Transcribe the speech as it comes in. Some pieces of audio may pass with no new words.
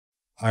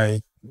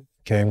I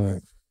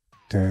came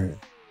to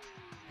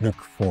look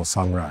for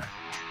samurai.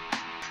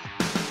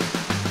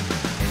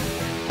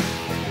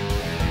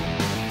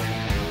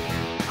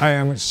 I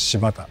am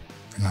Shibata.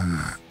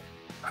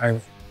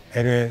 I'm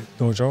LA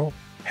Dojo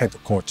head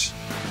coach.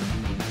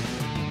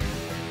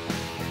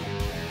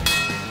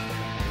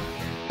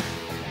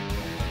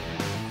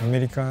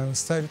 American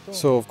style.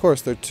 So of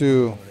course they're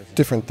two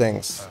different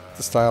things,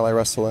 the style I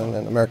wrestle in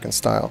and American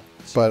style,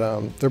 but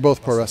they're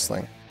both pro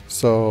wrestling.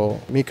 So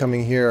me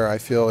coming here I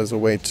feel is a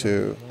way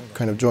to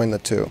kind of join the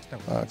two,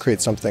 create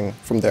something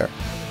from there.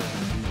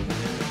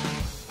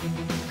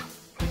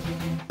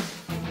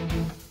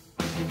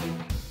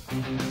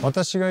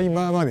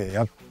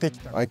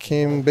 I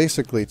came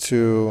basically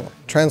to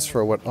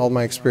transfer what all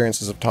my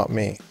experiences have taught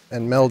me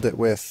and meld it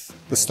with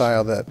the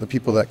style that the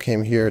people that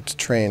came here to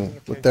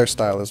train with their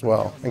style as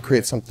well and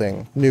create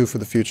something new for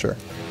the future.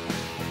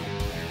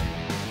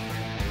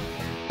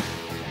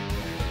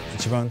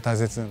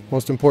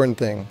 Most important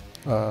thing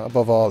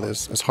above all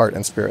is heart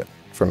and spirit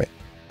for me.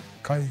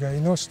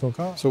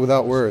 So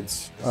without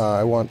words,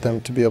 I want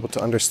them to be able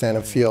to understand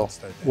and feel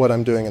what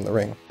I'm doing in the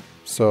ring.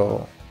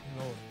 So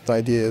the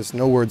idea is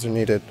no words are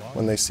needed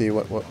when they see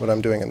what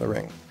I'm doing in the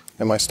ring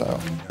and my style.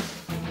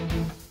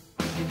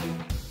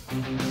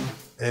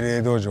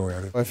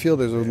 I feel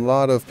there's a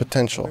lot of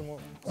potential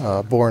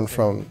born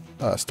from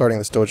starting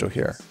this dojo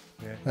here.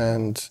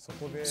 And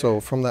so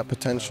from that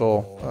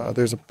potential,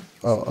 there's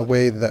a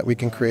way that we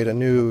can create a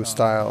new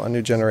style, a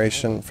new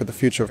generation for the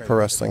future of pro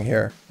wrestling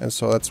here. And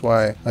so that's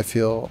why I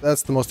feel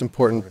that's the most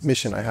important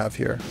mission I have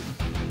here.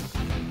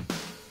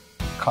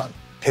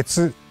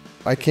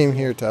 I came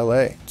here to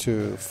LA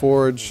to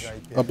forge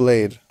a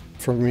blade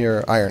from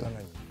your iron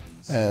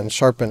and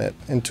sharpen it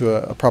into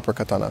a proper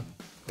katana.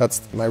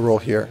 That's my role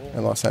here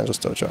in Los Angeles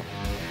Dojo.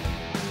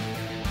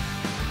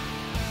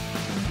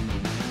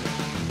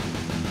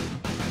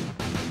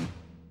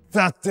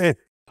 That's it.